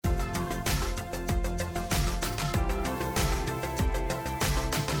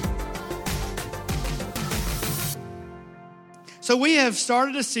So we have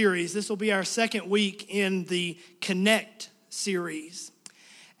started a series. This will be our second week in the Connect series.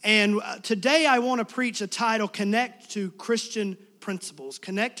 And today I want to preach a title, Connect to Christian Principles.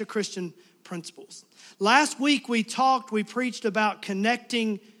 Connect to Christian Principles. Last week we preached about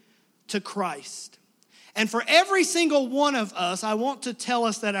connecting to Christ. And for every single one of us, I want to tell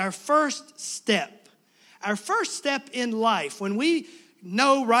us that our first step in life, when we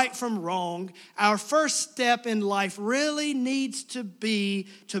know right from wrong, our first step in life really needs to be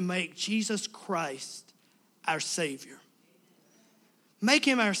to make Jesus Christ our Savior. Make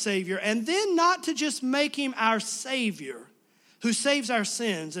him our Savior, and then not to just make him our Savior who saves our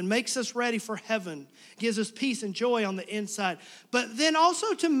sins and makes us ready for heaven, gives us peace and joy on the inside, but then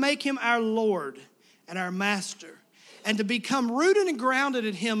also to make him our Lord and our Master, and to become rooted and grounded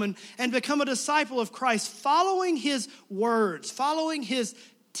in him and become a disciple of Christ, following his words, following his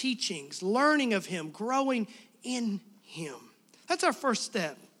teachings, learning of him, growing in him. That's our first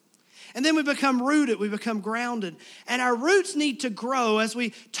step. And then we become rooted, we become grounded. And our roots need to grow. As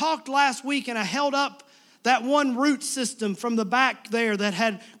we talked last week, and I held up that one root system from the back there that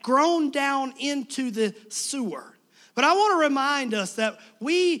had grown down into the sewer. But I want to remind us that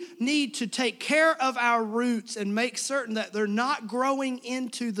we need to take care of our roots and make certain that they're not growing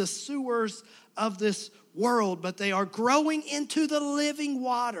into the sewers of this world, but they are growing into the living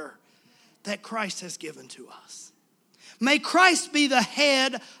water that Christ has given to us. May Christ be the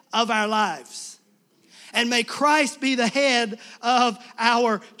head of our lives. And may Christ be the head of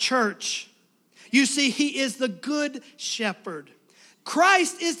our church. You see, he is the good shepherd.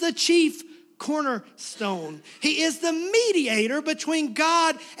 Christ is the chief cornerstone. He is the mediator between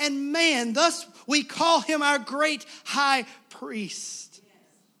God and man. Thus, we call him our great high priest.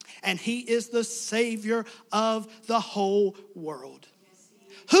 And he is the Savior of the whole world.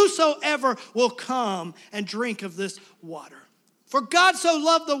 Whosoever will come and drink of this water. For God so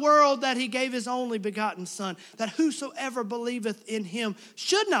loved the world that he gave his only begotten Son, that whosoever believeth in him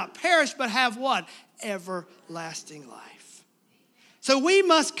should not perish, but have what? Everlasting life. So we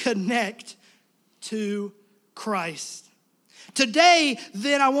must connect to Christ. Today,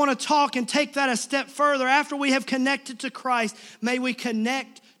 then, I want to talk and take that a step further. After we have connected to Christ, may we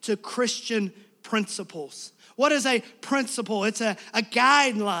connect to Christian principles. What is a principle? It's a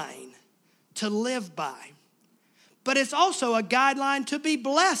guideline to live by. But it's also a guideline to be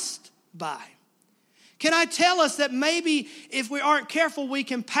blessed by. Can I tell us that maybe if we aren't careful, we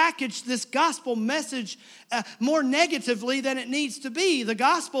can package this gospel message more negatively than it needs to be? The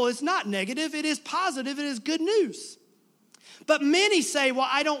gospel is not negative, it is positive, it is good news. But many say, well,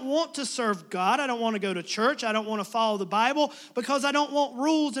 I don't want to serve God, I don't want to go to church, I don't want to follow the Bible because I don't want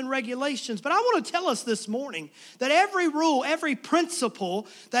rules and regulations. But I want to tell us this morning that every rule, every principle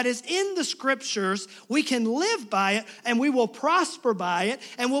that is in the scriptures, we can live by it and we will prosper by it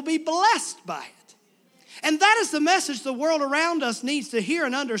and we'll be blessed by it. And that is the message the world around us needs to hear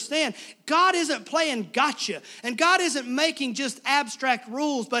and understand. God isn't playing gotcha. And God isn't making just abstract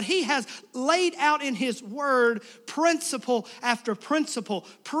rules, but he has laid out in his word principle after principle,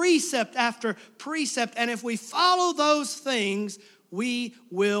 precept after precept. And if we follow those things, we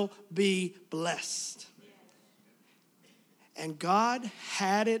will be blessed. And God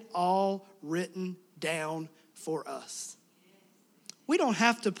had it all written down for us. We don't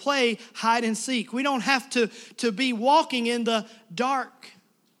have to play hide and seek. We don't have to be walking in the dark.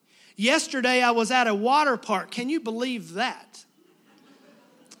 Yesterday, I was at a water park. Can you believe that?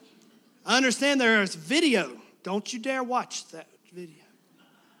 I understand there is video. Don't you dare watch that video.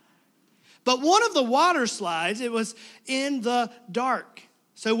 But one of the water slides, it was in the dark.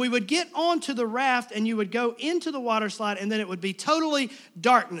 So we would get onto the raft and you would go into the water slide and then it would be totally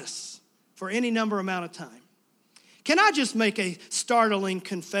darkness for any number amount of time. Can I just make a startling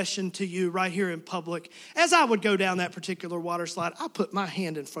confession to you right here in public? As I would go down that particular water slide, I put my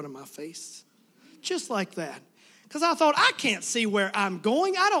hand in front of my face, just like that. Because I thought, I can't see where I'm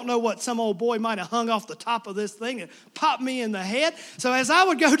going. I don't know what some old boy might have hung off the top of this thing and popped me in the head. So as I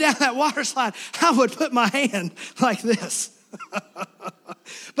would go down that water slide, I would put my hand like this.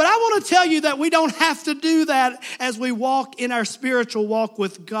 But I want to tell you that we don't have to do that as we walk in our spiritual walk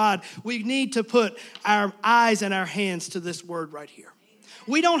with God. We need to put our eyes and our hands to this word right here.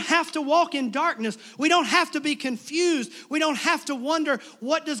 We don't have to walk in darkness. We don't have to be confused. We don't have to wonder,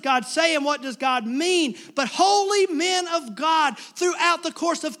 what does God say and what does God mean? But holy men of God throughout the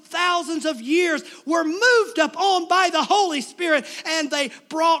course of thousands of years were moved up on by the Holy Spirit, and they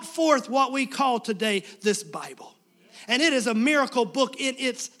brought forth what we call today this Bible. And it is a miracle book in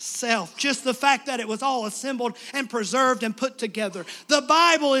itself. Just the fact that it was all assembled and preserved and put together. The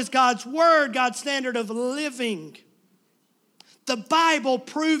Bible is God's word, God's standard of living. The Bible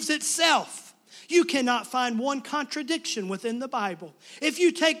proves itself. You cannot find one contradiction within the Bible. If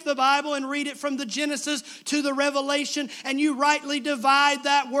you take the Bible and read it from the Genesis to the Revelation and you rightly divide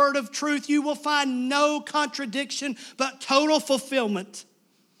that word of truth, you will find no contradiction but total fulfillment.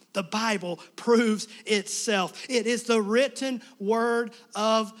 The Bible proves itself. It is the written word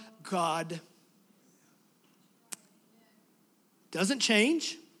of God. Doesn't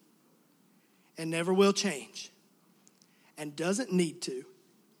change and never will change and doesn't need to.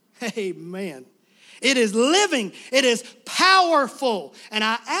 Amen. It is living. It is powerful. And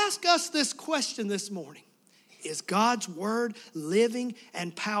I ask us this question this morning. Is God's word living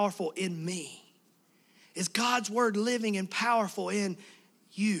and powerful in me? Is God's word living and powerful in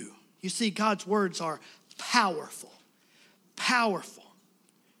you? You see, God's words are powerful. Powerful.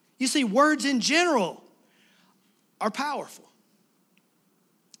 You see, words in general are powerful.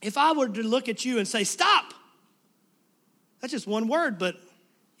 If I were to look at you and say, stop, that's just one word, but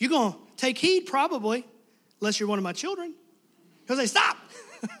you're going to take heed probably, unless you're one of my children. You'll say, stop.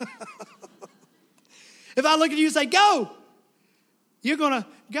 If I look at you and say, go, you're going to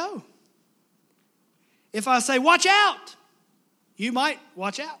go. If I say, watch out, you might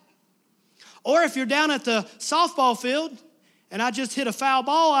watch out. Or if you're down at the softball field and I just hit a foul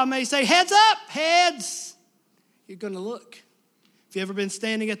ball, I may say, heads up, heads. You're going to look. If you've ever been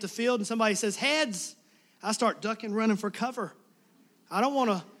standing at the field and somebody says, heads, I start ducking, running for cover. I don't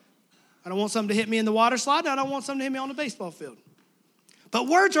want something to hit me in the water slide. I don't want something to hit me on the baseball field. But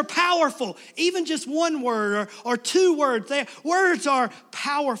words are powerful. Even just one word or two words. Words are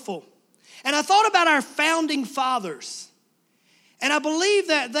powerful. And I thought about our founding fathers. And I believe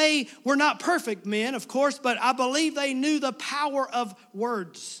that they were not perfect men, of course, but I believe they knew the power of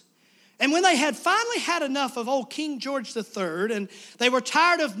words. And when they had finally had enough of old King George III, and they were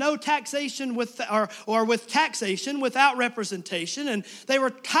tired of no taxation with taxation without representation, and they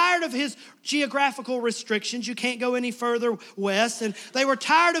were tired of his geographical restrictions, you can't go any further west, and they were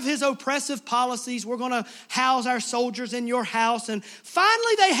tired of his oppressive policies, we're going to house our soldiers in your house, and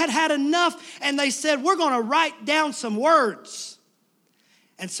finally they had had enough, and they said, we're going to write down some words.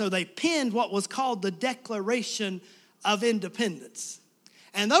 And so they penned what was called the Declaration of Independence.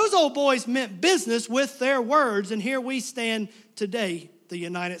 And those old boys meant business with their words, and here we stand today, the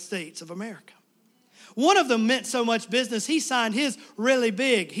United States of America. One of them meant so much business, he signed his really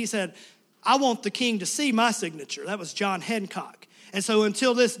big. He said, I want the king to see my signature. That was John Hancock. And so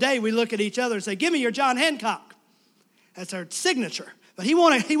until this day, we look at each other and say, give me your John Hancock. That's our signature. But he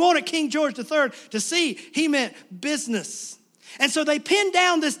wanted King George III to see. He meant business. And so they pinned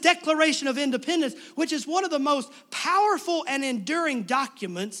down this Declaration of Independence, which is one of the most powerful and enduring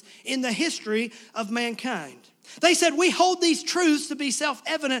documents in the history of mankind. They said, we hold these truths to be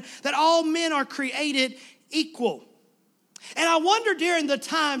self-evident that all men are created equal. And I wonder during the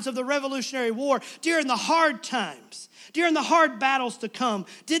times of the Revolutionary War, during the hard times, during the hard battles to come,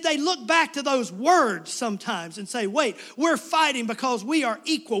 did they look back to those words sometimes and say, wait, we're fighting because we are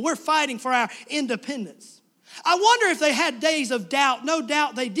equal. We're fighting for our independence. I wonder if they had days of doubt. No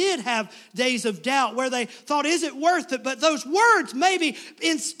doubt they did have days of doubt where they thought, is it worth it? But those words maybe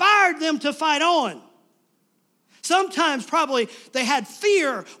inspired them to fight on. Sometimes probably they had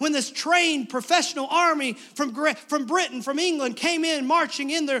fear when this trained professional army from Britain, from England, came in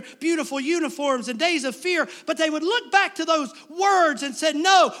marching in their beautiful uniforms and days of fear. But they would look back to those words and said,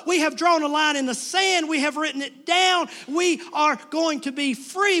 no, we have drawn a line in the sand. We have written it down. We are going to be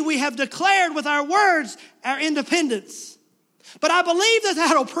free. We have declared with our words our independence. But I believe that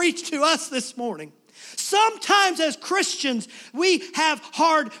that'll preach to us this morning. Sometimes as Christians, we have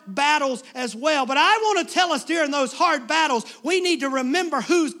hard battles as well. But I want to tell us during those hard battles, we need to remember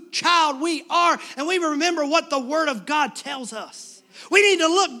whose child we are, and we remember what the Word of God tells us. We need to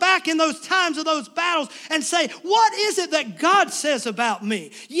look back in those times of those battles and say, what is it that God says about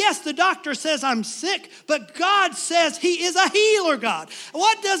me? Yes, the doctor says I'm sick, but God says He is a healer God.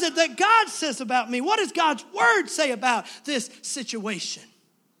 What does it that God says about me? What does God's Word say about this situation?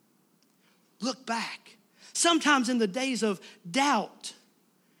 Look back. Sometimes in the days of doubt,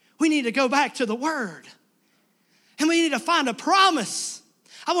 we need to go back to the Word. And we need to find a promise.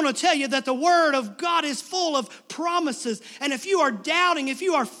 I want to tell you that the Word of God is full of promises. And if you are doubting, if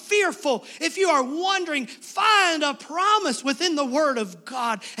you are fearful, if you are wondering, find a promise within the Word of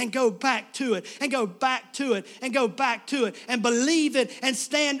God and go back to it, and go back to it, and go back to it, and believe it and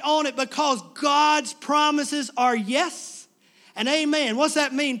stand on it, because God's promises are yes and amen. What's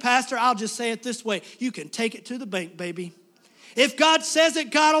that mean, Pastor? I'll just say it this way. You can take it to the bank, baby. If God says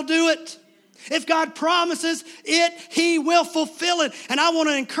it, God will do it. If God promises it, He will fulfill it. And I want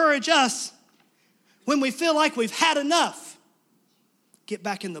to encourage us, when we feel like we've had enough, get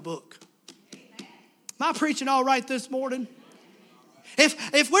back in the book. Am I preaching all right this morning?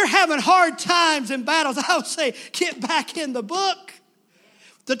 If we're having hard times and battles, I would say get back in the book.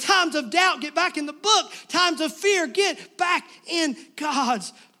 The times of doubt, get back in the book. Times of fear, get back in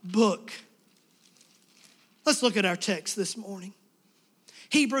God's book. Let's look at our text this morning.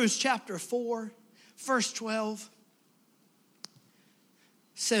 Hebrews chapter 4, verse 12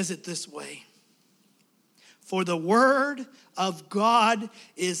 says it this way. For the word of God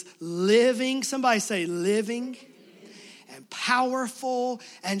is living. Somebody say living. And powerful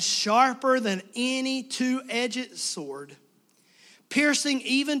and sharper than any two-edged sword, piercing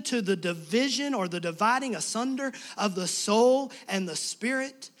even to the division or the dividing asunder of the soul and the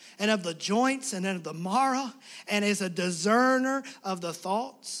spirit and of the joints and of the marrow, and is a discerner of the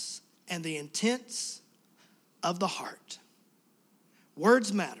thoughts and the intents of the heart.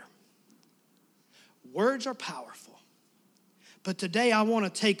 Words matter. Words are powerful. But today I want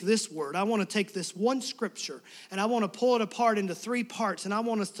to take this word, I want to take this one scripture, and I want to pull it apart into 3 parts, and I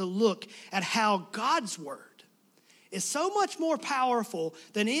want us to look at how God's word is so much more powerful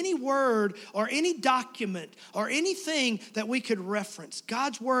than any word or any document or anything that we could reference.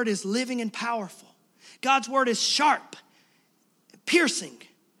 God's word is living and powerful. God's word is sharp, piercing.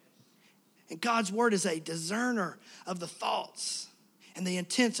 And God's word is a discerner of the thoughts and the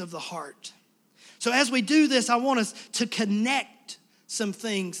intents of the heart. So as we do this, I want us to connect some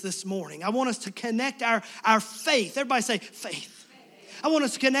things this morning. I want us to connect our faith. Everybody say faith. I want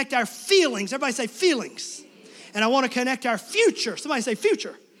us to connect our feelings. Everybody say feelings. And I want to connect our future. Somebody say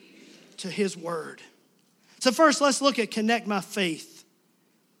future. To his word. So first, let's look at connect my faith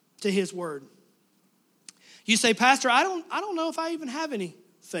to his word. You say, Pastor, I don't know if I even have any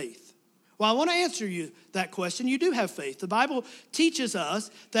faith. Well, I want to answer you that question. You do have faith. The Bible teaches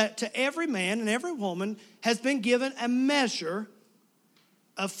us that to every man and every woman has been given a measure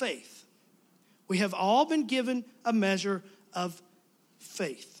of faith. We have all been given a measure of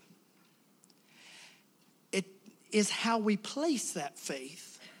faith. It is how we place that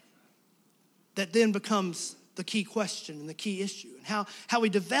faith that then becomes the key question and the key issue, and how we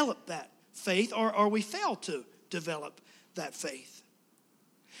develop that faith or we fail to develop that faith.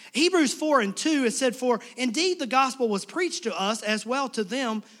 Hebrews 4:2, it said, for indeed the gospel was preached to us as well to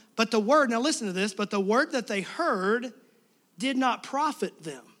them, but the word, now listen to this, but the word that they heard did not profit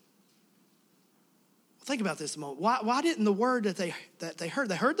them. Think about this a moment. Why didn't the word that they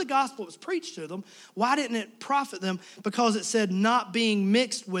heard the gospel was preached to them, why didn't it profit them? Because it said not being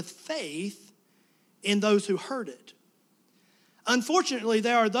mixed with faith in those who heard it. Unfortunately,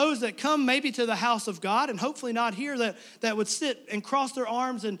 there are those that come maybe to the house of God and hopefully not here that would sit and cross their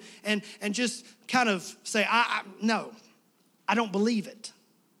arms and just kind of say, no, I don't believe it.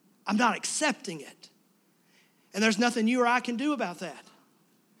 I'm not accepting it. And there's nothing you or I can do about that.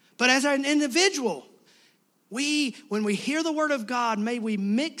 But as an individual, when we hear the word of God, may we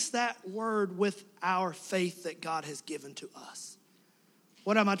mix that word with our faith that God has given to us.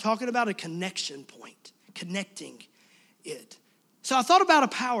 What am I talking about? A connection point, connecting it. So I thought about a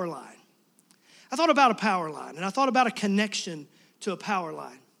power line. And I thought about a connection to a power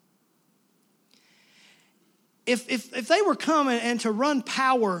line. If they were coming and to run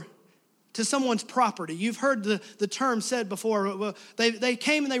power to someone's property, you've heard the term said before, they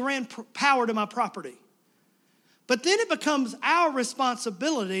came and they ran power to my property. But then it becomes our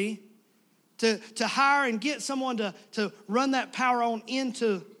responsibility to hire and get someone to run that power on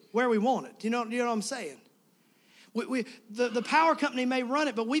into where we want it. You know what I'm saying? The power company may run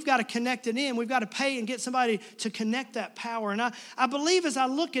it, but we've got to connect it in. We've got to pay and get somebody to connect that power. And I believe as I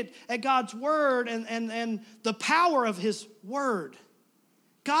look at God's word and the power of his word,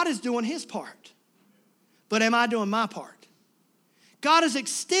 God is doing his part. But am I doing my part? God is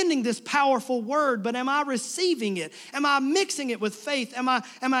extending this powerful word, but am I receiving it? Am I mixing it with faith? Am I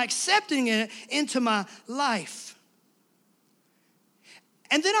accepting it into my life?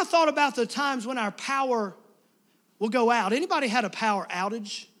 And then I thought about the times when our power will go out. Anybody had a power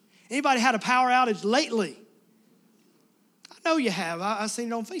outage? Anybody had a power outage lately? I know you have. I've seen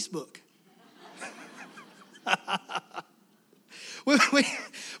it on Facebook.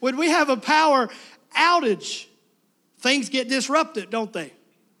 When we have a power outage, things get disrupted, don't they?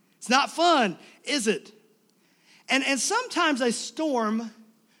 It's not fun, is it? And sometimes a storm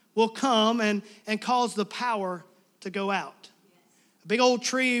will come and cause the power to go out. A big old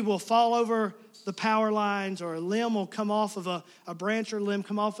tree will fall over the power lines, or a limb will come off of a branch or limb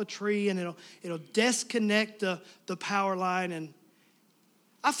come off a tree, and it'll disconnect the power line. And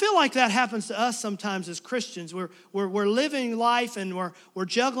I feel like that happens to us sometimes as Christians. We're living life and we're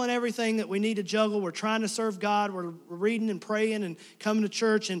juggling everything that we need to juggle. We're trying to serve God. We're reading and praying and coming to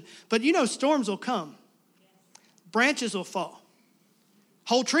church. But storms will come. Branches will fall.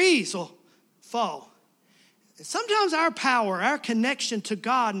 Whole trees will fall. And sometimes our power, our connection to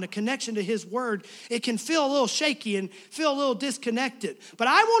God and the connection to His Word, it can feel a little shaky and feel a little disconnected. But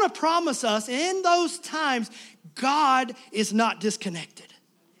I want to promise us in those times, God is not disconnected.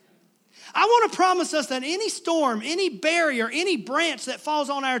 I want to promise us that any storm, any barrier, any branch that falls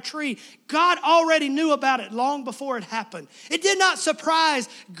on our tree, God already knew about it long before it happened. It did not surprise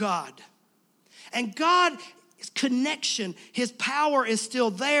God. And God's connection, His power is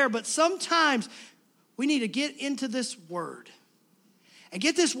still there, but sometimes we need to get into this Word and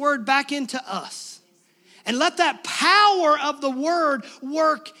get this Word back into us. And let that power of the Word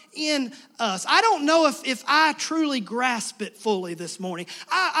work in us. I don't know if I truly grasp it fully this morning.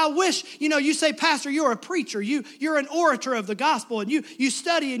 I wish, you say, Pastor, you're a preacher. You're an orator of the gospel. And you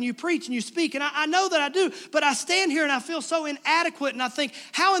study and you preach and you speak. And I know that I do. But I stand here and I feel so inadequate. And I think,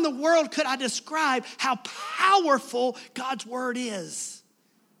 how in the world could I describe how powerful God's Word is?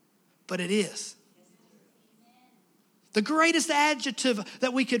 But it is. The greatest adjective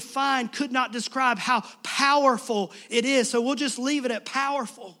that we could find could not describe how powerful it is. So we'll just leave it at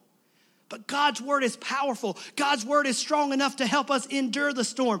powerful. But God's Word is powerful. God's Word is strong enough to help us endure the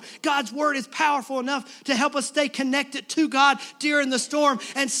storm. God's Word is powerful enough to help us stay connected to God during the storm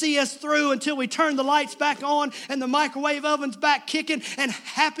and see us through until we turn the lights back on and the microwave oven's back kicking and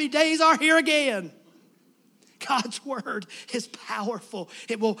happy days are here again. God's Word is powerful.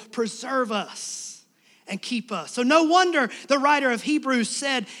 It will preserve us and keep us. So no wonder the writer of Hebrews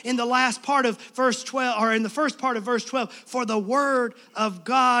said in the last part of verse 12, or in the first part of verse 12, for the Word of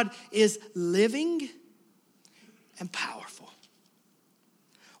God is living and powerful.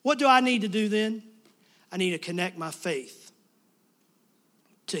 What do I need to do then? I need to connect my faith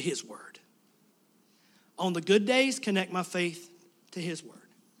to His Word. On the good days, connect my faith to His Word.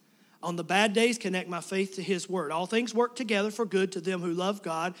 On the bad days, connect my faith to His Word. All things work together for good to them who love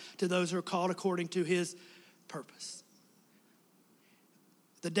God, to those who are called according to His purpose.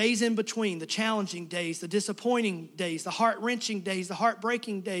 The days in between, the challenging days, the disappointing days, the heart-wrenching days, the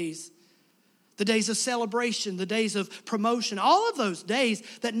heartbreaking days, the days of celebration, the days of promotion, all of those days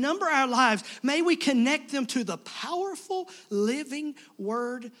that number our lives, may we connect them to the powerful, living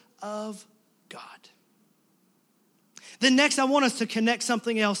Word of God. Then next, I want us to connect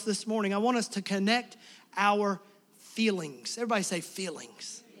something else this morning. I want us to connect our feelings. Everybody say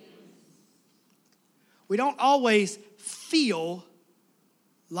feelings. We don't always feel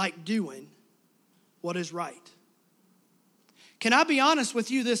like doing what is right. Can I be honest with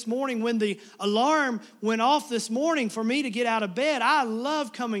you this morning? When the alarm went off this morning for me to get out of bed, I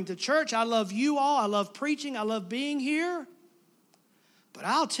love coming to church. I love you all. I love preaching. I love being here. But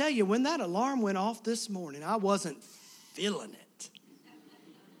I'll tell you, when that alarm went off this morning, I wasn't feeling it.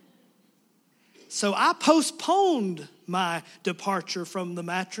 So I postponed my departure from the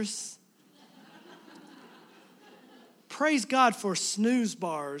mattress. Praise God for snooze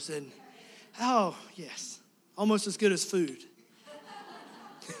bars and, oh, yes, almost as good as food.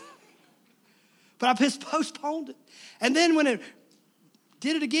 But I just postponed it. And then when it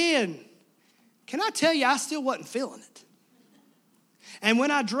did it again, can I tell you, I still wasn't feeling it. And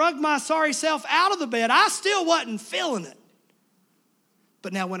when I drugged my sorry self out of the bed, I still wasn't feeling it.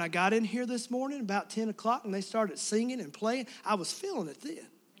 But now when I got in here this morning about 10 o'clock and they started singing and playing, I was feeling it then.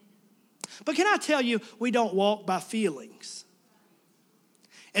 But can I tell you, we don't walk by feelings.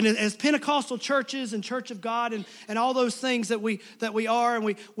 And as Pentecostal churches and Church of God and all those things that we are,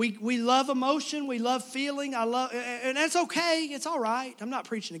 and we love emotion, we love feeling, and that's okay, it's all right. I'm not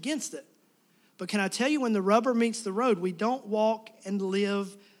preaching against it. But can I tell you, when the rubber meets the road, we don't walk and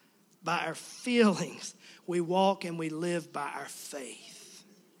live by our feelings. We walk and we live by our faith.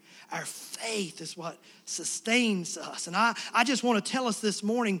 Our faith is what sustains us. And I just want to tell us this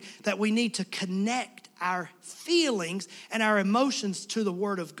morning that we need to connect our feelings and our emotions to the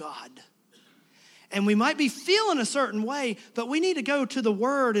Word of God. And we might be feeling a certain way, but we need to go to the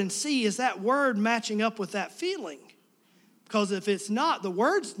Word and see, is that Word matching up with that feeling? Because if it's not, the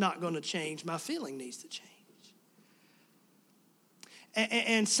word's not going to change. My feeling needs to change.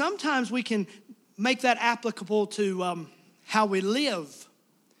 And sometimes we can make that applicable to how we live,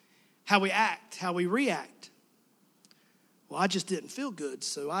 how we act, how we react. Well, I just didn't feel good,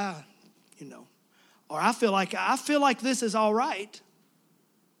 so or I feel like this is all right.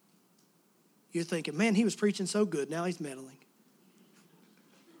 You're thinking, man, he was preaching so good. Now he's meddling.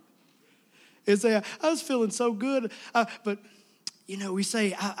 And say, I was feeling so good, but we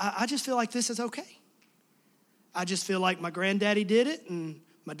say, I just feel like this is okay. I just feel like my granddaddy did it and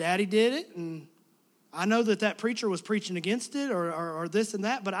my daddy did it, and I know that preacher was preaching against it or this and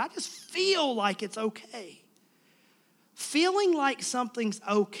that, but I just feel like it's okay. Feeling like something's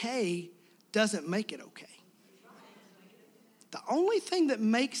okay doesn't make it okay. The only thing that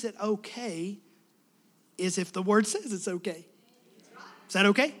makes it okay is if the word says it's okay. Is that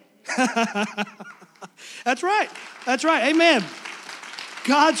okay? That's right. That's right. Amen.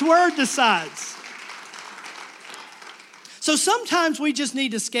 God's word decides. So sometimes we just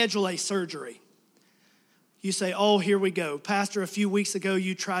need to schedule a surgery. You say, oh, here we go. Pastor, a few weeks ago,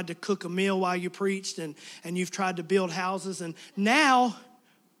 you tried to cook a meal while you preached, and you've tried to build houses, and now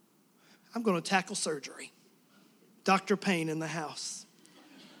I'm going to tackle surgery. Dr. Payne in the house.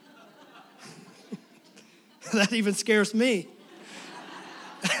 That even scares me.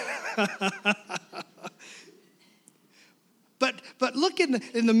 But look in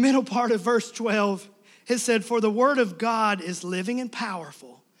the middle part of verse 12. It said, for the word of God is living and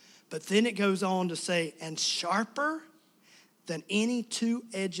powerful. But then it goes on to say, and sharper than any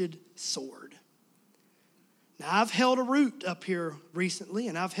two-edged sword. Now, I've held a root up here recently,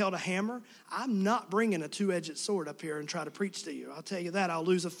 and I've held a hammer. I'm not bringing a two-edged sword up here and try to preach to you. I'll tell you that. I'll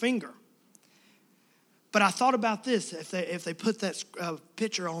lose a finger. But I thought about this. If they put that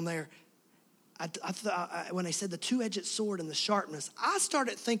picture on there, when they said the two-edged sword and the sharpness, I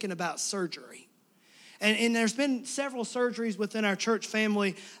started thinking about surgery. And there's been several surgeries within our church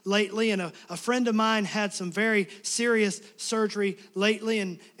family lately, and a friend of mine had some very serious surgery lately,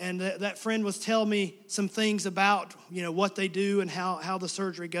 and that friend was telling me some things about, what they do and how the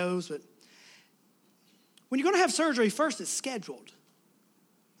surgery goes. But when you're going to have surgery, first it's scheduled.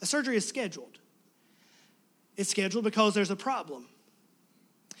 A surgery is scheduled. It's scheduled because there's a problem.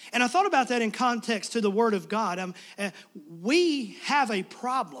 And I thought about that in context to the Word of God. We have a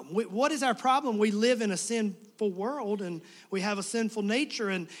problem. What is our problem? We live in a sinful world, and we have a sinful nature,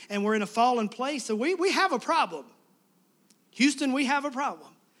 and we're in a fallen place. So we have a problem. Houston, we have a problem.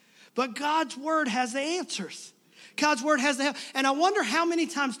 But God's Word has the answers. God's Word has the help. And I wonder how many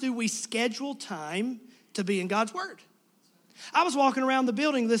times do we schedule time to be in God's Word? I was walking around the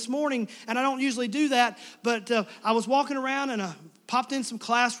building this morning, and I don't usually do that, but I was walking around, and I popped in some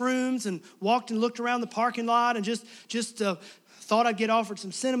classrooms and walked and looked around the parking lot and just thought I'd get offered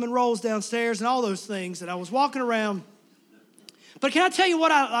some cinnamon rolls downstairs and all those things. And I was walking around. But can I tell you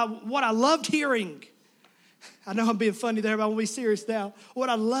what I loved hearing? I know I'm being funny there, but I'm going to be serious now. What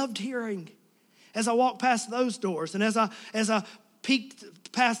I loved hearing as I walked past those doors, and as I peeked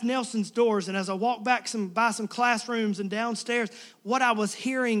past Nelson's doors, and as I walked back by some classrooms and downstairs, what I was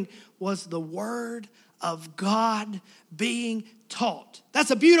hearing was the Word of God being taught.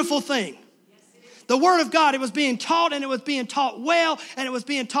 That's a beautiful thing. The Word of God, it was being taught, and it was being taught well, and it was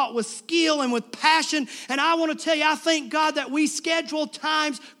being taught with skill and with passion. And I want to tell you, I thank God that we schedule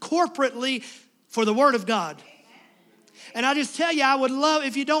times corporately for the Word of God. And I just tell you, I would love,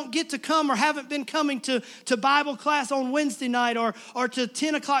 if you don't get to come or haven't been coming to Bible class on Wednesday night or to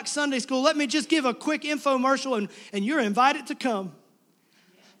 10 o'clock Sunday school, let me just give a quick infomercial, and you're invited to come.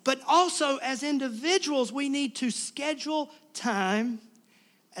 But also, as individuals, we need to schedule time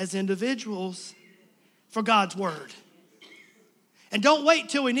as individuals for God's Word. And don't wait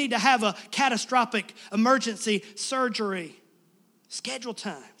till we need to have a catastrophic emergency surgery. Schedule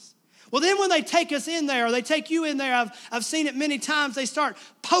times. Well, then when they take us in there, or they take you in there, I've seen it many times, they start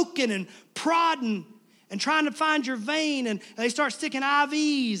poking and prodding and trying to find your vein, and they start sticking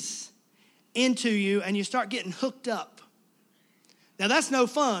IVs into you, and you start getting hooked up. Now, that's no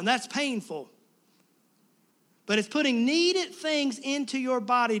fun. That's painful. But it's putting needed things into your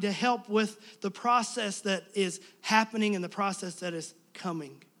body to help with the process that is happening and the process that is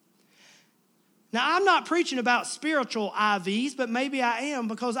coming. Now, I'm not preaching about spiritual IVs, but maybe I am,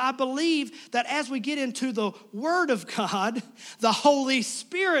 because I believe that as we get into the Word of God, the Holy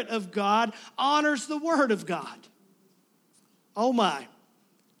Spirit of God honors the Word of God. Oh my.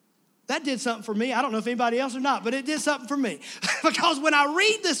 That did something for me. I don't know if anybody else or not, but it did something for me. Because when I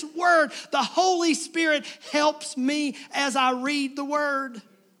read this Word, the Holy Spirit helps me as I read the Word.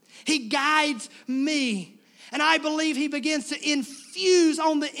 He guides me. And I believe He begins to infuse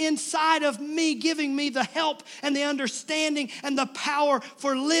on the inside of me, giving me the help and the understanding and the power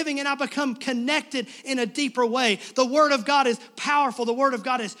for living. And I become connected in a deeper way. The Word of God is powerful. The Word of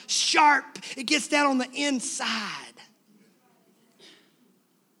God is sharp. It gets down on the inside.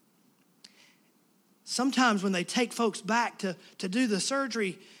 Sometimes when they take folks back to do the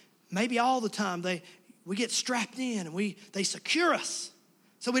surgery, maybe all the time, we get strapped in and they secure us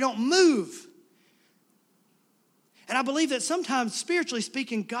so we don't move. And I believe that sometimes, spiritually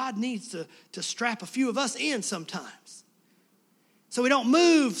speaking, God needs to strap a few of us in sometimes. So we don't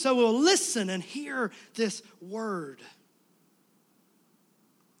move, so we'll listen and hear this word.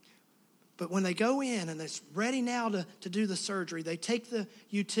 But when they go in and they're ready now to do the surgery, they take the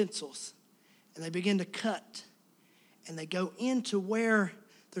utensils and they begin to cut. And they go into where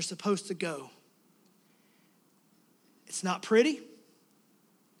they're supposed to go. It's not pretty.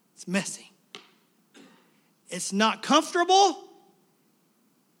 It's messy. It's not comfortable.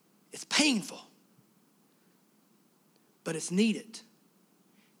 It's painful. But it's needed.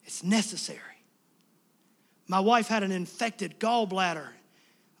 It's necessary. My wife had an infected gallbladder,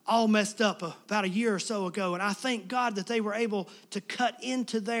 all messed up about a year or so ago. And I thank God that they were able to cut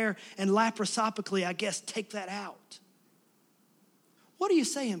into there and laparoscopically, I guess, take that out. What are you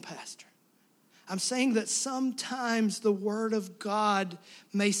saying, Pastor? I'm saying that sometimes the Word of God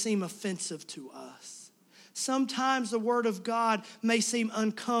may seem offensive to us. Sometimes the Word of God may seem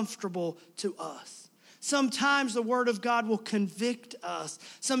uncomfortable to us. Sometimes the Word of God will convict us.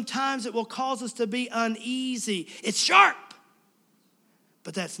 Sometimes it will cause us to be uneasy. It's sharp,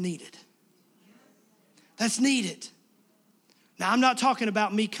 but that's needed. That's needed. Now, I'm not talking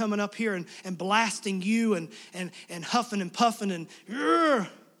about me coming up here and blasting you and huffing and puffing and,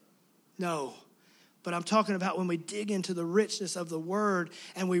 no. But I'm talking about when we dig into the richness of the Word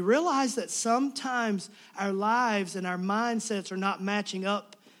and we realize that sometimes our lives and our mindsets are not matching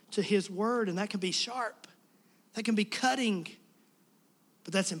up to His Word, and that can be sharp. That can be cutting.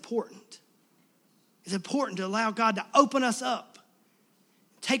 But that's important. It's important to allow God to open us up.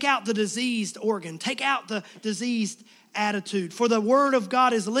 Take out the diseased organ. Take out the diseased attitude. For the Word of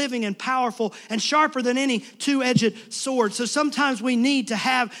God is living and powerful and sharper than any two-edged sword. So sometimes we need to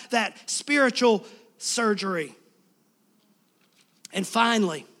have that spiritual surgery. And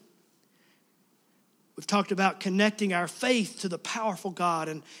finally, we've talked about connecting our faith to the powerful God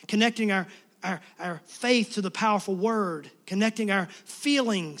and connecting our faith to the powerful Word, connecting our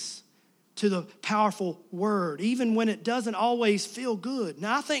feelings to the powerful Word, even when it doesn't always feel good.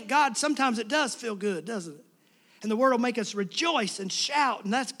 Now, I thank God sometimes it does feel good, doesn't it? And the Word will make us rejoice and shout,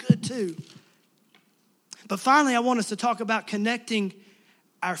 and that's good too. But finally, I want us to talk about connecting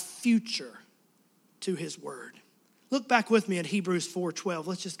our future to His Word. Look back with me at Hebrews 4:12.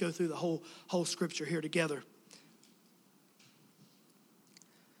 Let's just go through the whole scripture here together.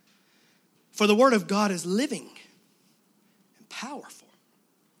 For the Word of God is living and powerful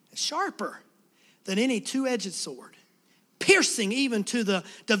and sharper than any two-edged sword, piercing even to the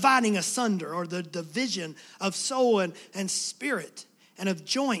dividing asunder or the division of soul and spirit and of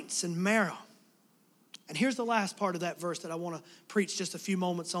joints and marrow. And here's the last part of that verse that I want to preach just a few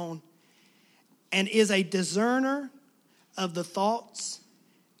moments on. And is a discerner of the thoughts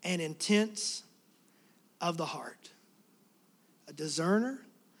and intents of the heart. A discerner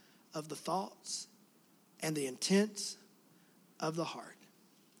of the thoughts and the intents of the heart.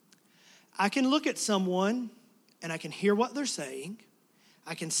 I can look at someone and I can hear what they're saying.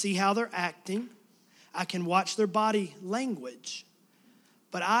 I can see how they're acting. I can watch their body language.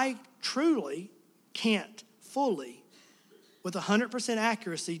 But I truly can't fully, with 100%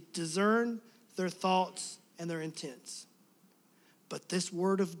 accuracy, discern their thoughts and their intents. But this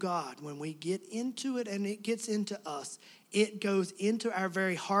Word of God, when we get into it and it gets into us, it goes into our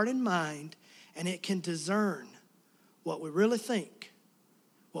very heart and mind, and it can discern what we really think,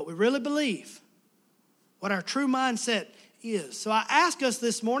 what we really believe, what our true mindset is. So I ask us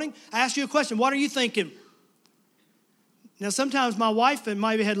this morning, I ask you a question, what are you thinking? Now sometimes my wife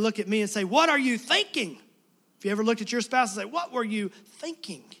maybe had to look at me and say, what are you thinking? If you ever looked at your spouse and say, what were you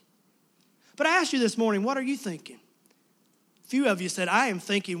thinking? But I asked you this morning, what are you thinking? A few of you said, I am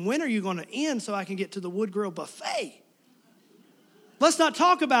thinking, when are you going to end so I can get to the Wood Grill buffet? Let's not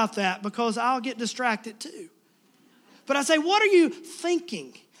talk about that because I'll get distracted too. But I say, what are you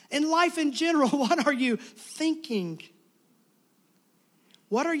thinking? In life in general, what are you thinking?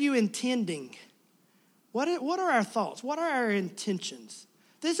 What are you intending? What are our thoughts? What are our intentions?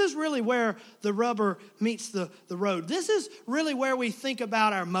 This is really where the rubber meets the road. This is really where we think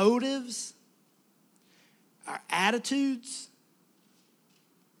about our motives, our attitudes,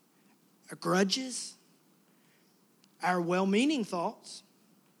 our grudges, our well-meaning thoughts,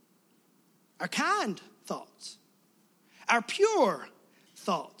 our kind thoughts, our pure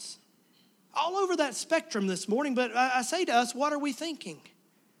thoughts. All over that spectrum this morning, but I say to us, what are we thinking?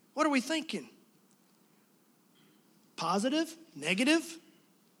 What are we thinking? Positive, negative,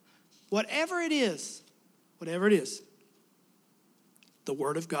 whatever it is, the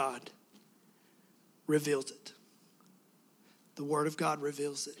Word of God reveals it. The Word of God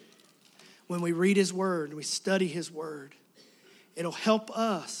reveals it. when we read his word and we study his word, it'll help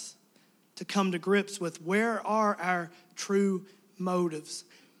us to come to grips with where are our true motives?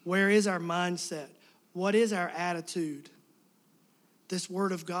 Where is our mindset? What is our attitude? This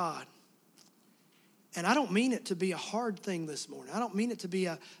word of God. And I don't mean it to be a hard thing this morning. I don't mean it to be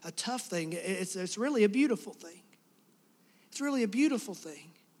a tough thing. It's really a beautiful thing. It's really a beautiful thing.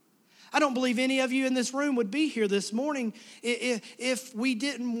 I don't believe any of you in this room would be here this morning if we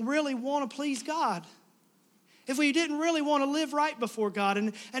didn't really want to please God. If we didn't really want to live right before God,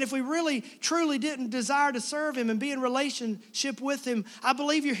 and if we really, truly didn't desire to serve him and be in relationship with him, I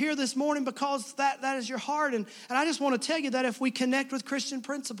believe you're here this morning because that is your heart. And I just want to tell you that if we connect with Christian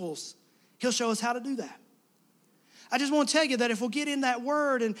principles, he'll show us how to do that. I just want to tell you that if we'll get in that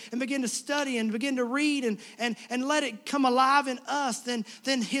word and begin to study and begin to read and let it come alive in us,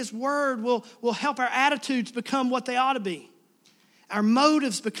 then his word will help our attitudes become what they ought to be. Our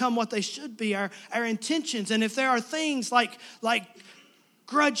motives become what they should be, our intentions. And if there are things like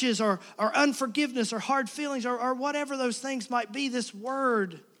grudges or unforgiveness or hard feelings or whatever those things might be, this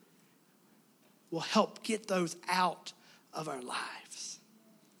word will help get those out of our lives.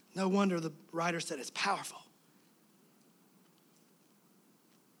 No wonder the writer said it's powerful.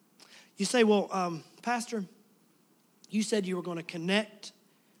 You say, well, Pastor, you said you were going to connect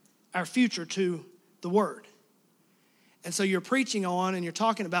our future to the word. And so you're preaching on and you're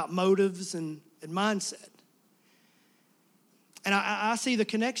talking about motives and mindset. And I see the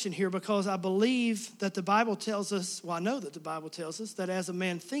connection here because I believe that the Bible tells us, well, I know that the Bible tells us that as a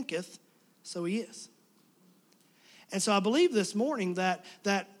man thinketh, so he is. And so I believe this morning that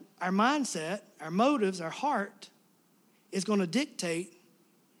our mindset, our motives, our heart is going to dictate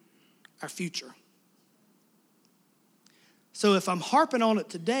our future. So if I'm harping on it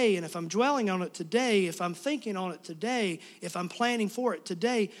today, and if I'm dwelling on it today, if I'm thinking on it today, if I'm planning for it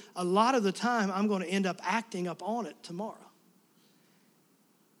today, a lot of the time I'm going to end up acting up on it tomorrow.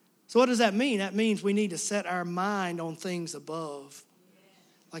 So what does that mean? That means we need to set our mind on things above,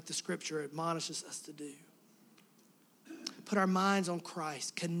 like the scripture admonishes us to do. Put our minds on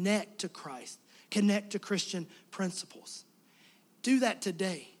Christ, connect to Christian principles. Do that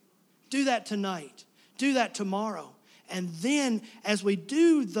today. Do that tonight. Do that tomorrow. And then as we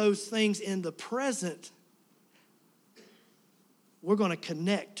do those things in the present, we're going to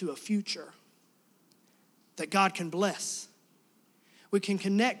connect to a future that God can bless. We can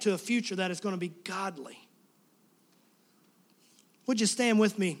connect to a future that is going to be godly. Would you stand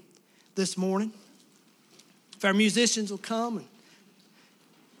with me this morning? If our musicians will come and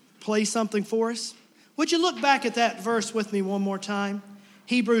play something for us. Would you look back at that verse with me one more time?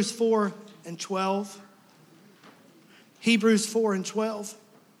 Hebrews 4:12. Hebrews 4:12.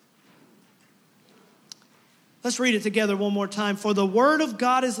 Let's read it together one more time. For the word of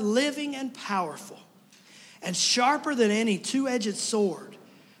God is living and powerful and sharper than any two-edged sword,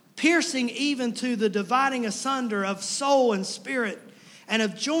 piercing even to the dividing asunder of soul and spirit and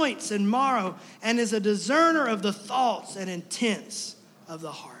of joints and marrow, and is a discerner of the thoughts and intents of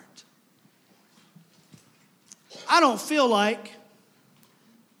the heart. I don't feel like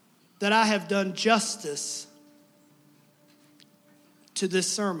that I have done justice to this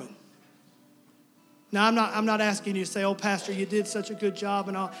sermon. Now, I'm not asking you to say, oh, Pastor, you did such a good job,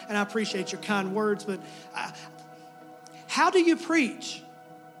 and I appreciate your kind words, but how do you preach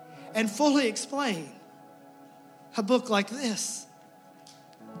and fully explain a book like this?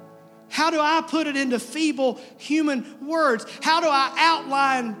 How do I put it into feeble human words? How do I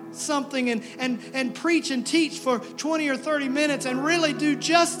outline something and preach and teach for 20 or 30 minutes and really do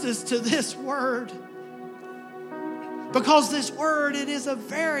justice to this word? Because this word, it is a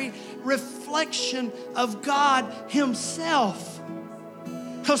very reflection of God himself.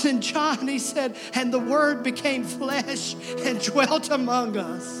 Because in John he said, and the word became flesh and dwelt among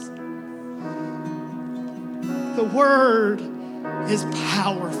us. The word is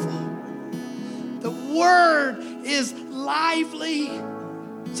powerful. The word is lively.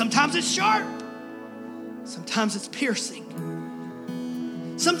 Sometimes it's sharp. Sometimes it's piercing.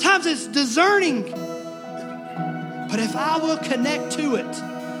 Sometimes it's discerning. But if I will connect to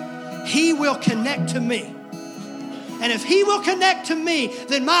it, he will connect to me. And if he will connect to me,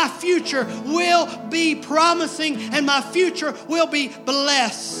 then my future will be promising and my future will be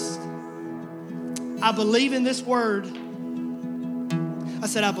blessed. I believe in this word. I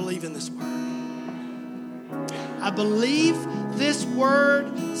said, I believe in this word. I believe this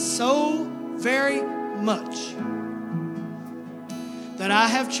word so very much that I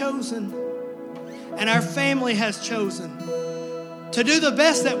have chosen and our family has chosen to do the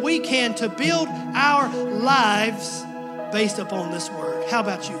best that we can to build our lives based upon this word. How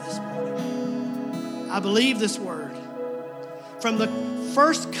about you this morning? I believe this word. From the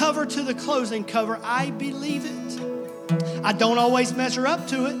first cover to the closing cover, I believe it. I don't always measure up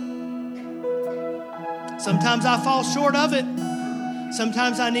to it. Sometimes I fall short of it.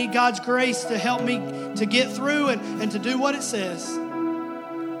 Sometimes I need God's grace to help me to get through and to do what it says.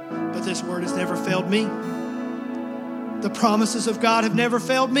 But this word has never failed me. The promises of God have never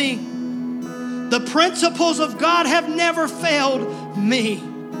failed me. The principles of God have never failed me.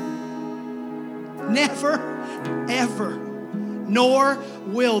 Never, ever, nor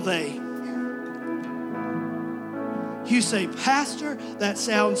will they. You say, Pastor, that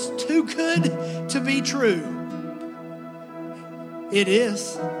sounds too good to be true. It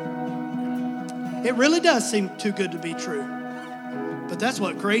is. It really does seem too good to be true. But that's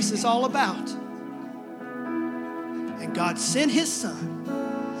what grace is all about. And God sent His Son.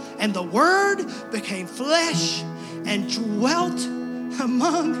 And the Word became flesh and dwelt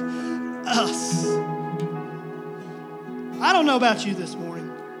among us. I don't know about you this morning,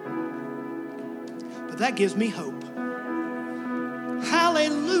 but that gives me hope.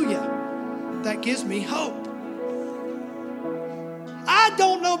 Hallelujah. That gives me hope. I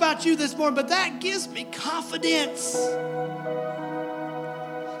don't know about you this morning, but that gives me confidence.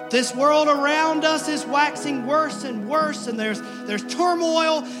 This world around us is waxing worse and worse, and there's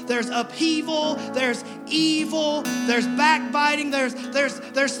turmoil, there's upheaval, there's evil, there's backbiting, there's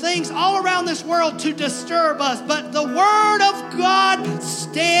things all around this world to disturb us. But the Word of God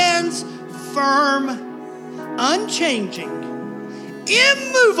stands firm, unchanging,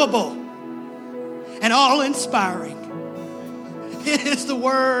 immovable, and all-inspiring. It is the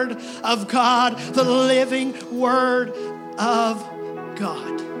Word of God, the living Word of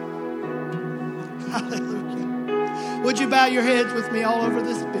God. Hallelujah. Would you bow your heads with me all over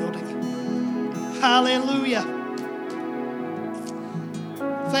this building? Hallelujah.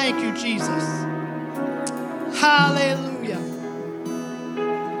 Thank you, Jesus. Hallelujah.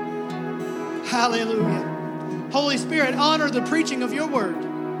 Hallelujah. Holy Spirit, honor the preaching of your word.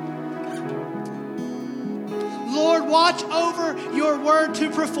 Lord, watch over your word to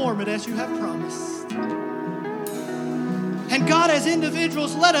perform it as you have promised. And God, as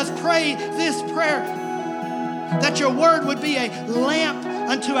individuals, let us pray this prayer, that your word would be a lamp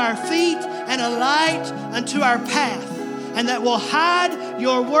unto our feet and a light unto our path, and that we'll hide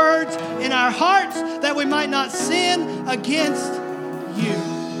your words in our hearts that we might not sin against you.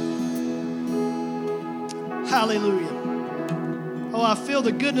 Hallelujah. Oh, I feel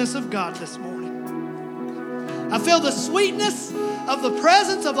the goodness of God this morning. I feel the sweetness of the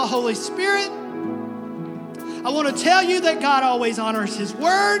presence of the Holy Spirit. I want to tell you that God always honors His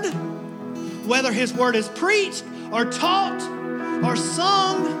word, whether His word is preached or taught or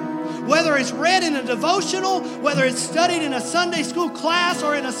sung, whether it's read in a devotional, whether it's studied in a Sunday school class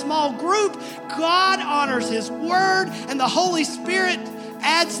or in a small group. God honors His word, and the Holy Spirit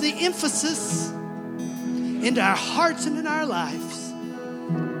adds the emphasis into our hearts and in our lives.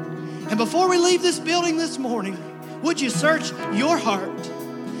 And before we leave this building this morning, would you search your heart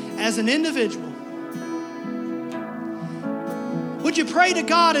as an individual? Would you pray to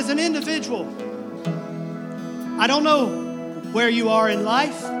God as an individual? I don't know where you are in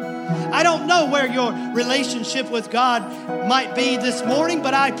life. I don't know where your relationship with God might be this morning,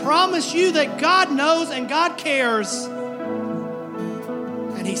 but I promise you that God knows and God cares.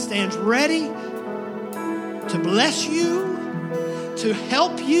 And He stands ready to bless you, to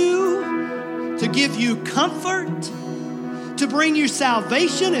help you, to give you comfort, to bring you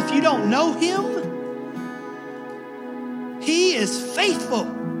salvation if you don't know Him. He is faithful.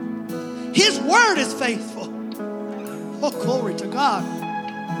 His word is faithful. Oh, glory to God.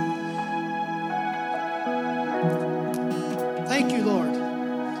 Thank you, Lord.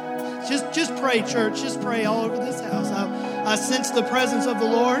 Just pray, church. Just pray all over this house. I sense the presence of the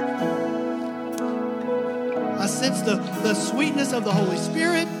Lord. I sense the sweetness of the Holy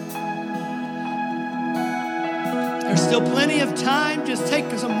Spirit. There's still plenty of time. Just take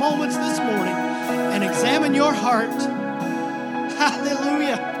some moments this morning and examine your heart.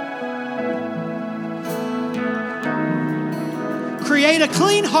 Hallelujah. Create a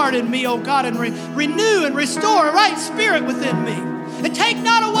clean heart in me, O God, and renew and restore a right spirit within me. And take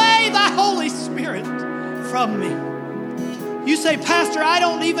not away thy Holy Spirit from me. You say, Pastor, I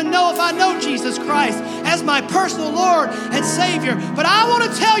don't even know if I know Jesus Christ as my personal Lord and Savior. But I want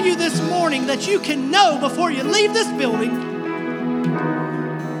to tell you this morning that you can know before you leave this building,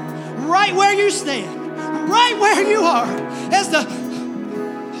 right where you stand, right where you are, as the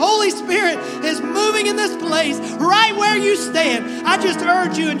Holy Spirit is moving in this place, right where you stand. I just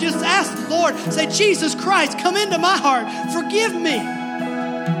urge you and just ask the Lord, say, Jesus Christ, come into my heart. Forgive me.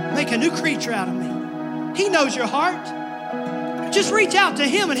 Make a new creature out of me. He knows your heart. Just reach out to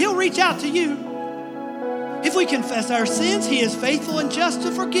Him and He'll reach out to you. If we confess our sins, He is faithful and just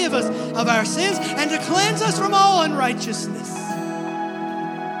to forgive us of our sins and to cleanse us from all unrighteousness.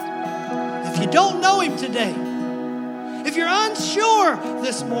 If you don't know Him today, if you're unsure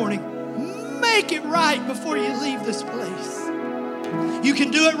this morning, make it right before you leave this place. You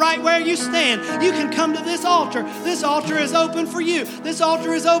can do it right where you stand. You can come to this altar. This altar is open for you. This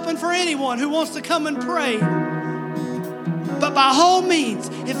altar is open for anyone who wants to come and pray. But by all means,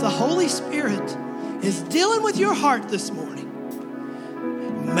 if the Holy Spirit is dealing with your heart this morning,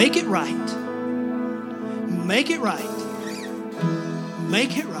 make it right. Make it right.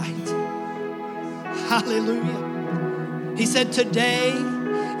 Make it right. Hallelujah. He said, today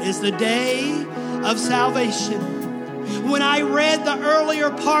is the day of salvation. When I read the earlier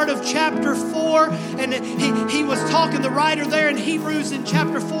part of chapter 4, and he was talking, the writer there in Hebrews in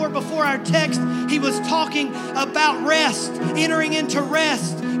chapter 4 before our text, he was talking about rest, entering into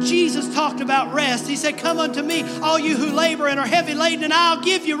rest. Jesus talked about rest. He said, come unto me, all you who labor and are heavy laden, and I'll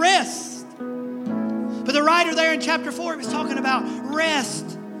give you rest. But the writer there in chapter 4 was talking about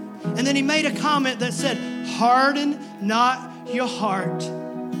rest. And then he made a comment that said, harden not your heart.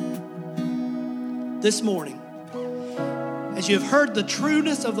 This morning, as you have heard the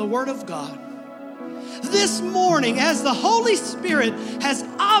trueness of the Word of God, this morning, as the Holy Spirit has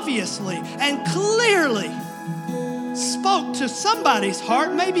obviously and clearly spoke to somebody's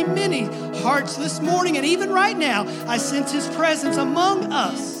heart, maybe many hearts this morning, and even right now, I sense His presence among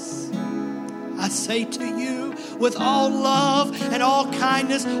us. I say to you, with all love and all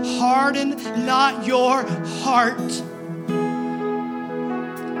kindness, harden not your heart.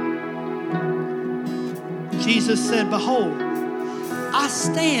 Jesus said, behold, I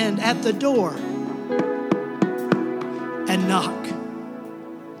stand at the door and knock.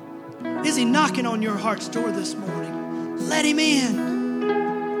 Is He knocking on your heart's door this morning? Let Him in.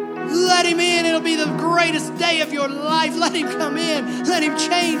 Let Him in. It'll be the greatest day of your life. Let Him come in. Let Him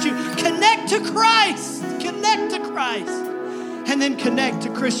change you. Connect to Christ. Connect to Christ. And then connect to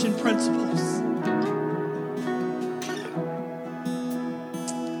Christian principles.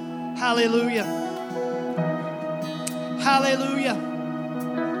 Hallelujah. Hallelujah.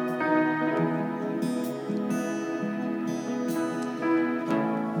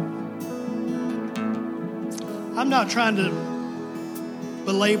 I'm not trying to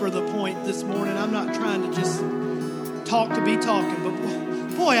belabor the point this morning. I'm not trying to just talk to be talking,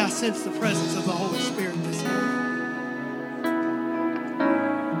 but boy, I sense the presence of the Holy Spirit this morning.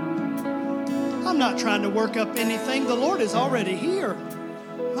 I'm not trying to work up anything. The Lord is already here.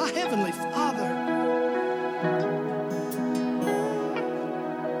 My Heavenly Father.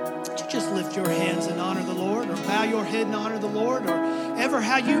 Just lift your hands and honor the Lord, or bow your head and honor the Lord, or ever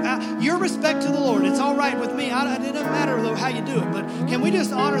how your respect to the Lord. It's all right with me. It doesn't matter how you do it, but can we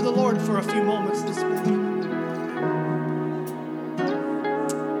just honor the Lord for a few moments this morning?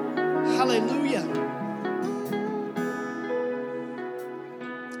 Hallelujah.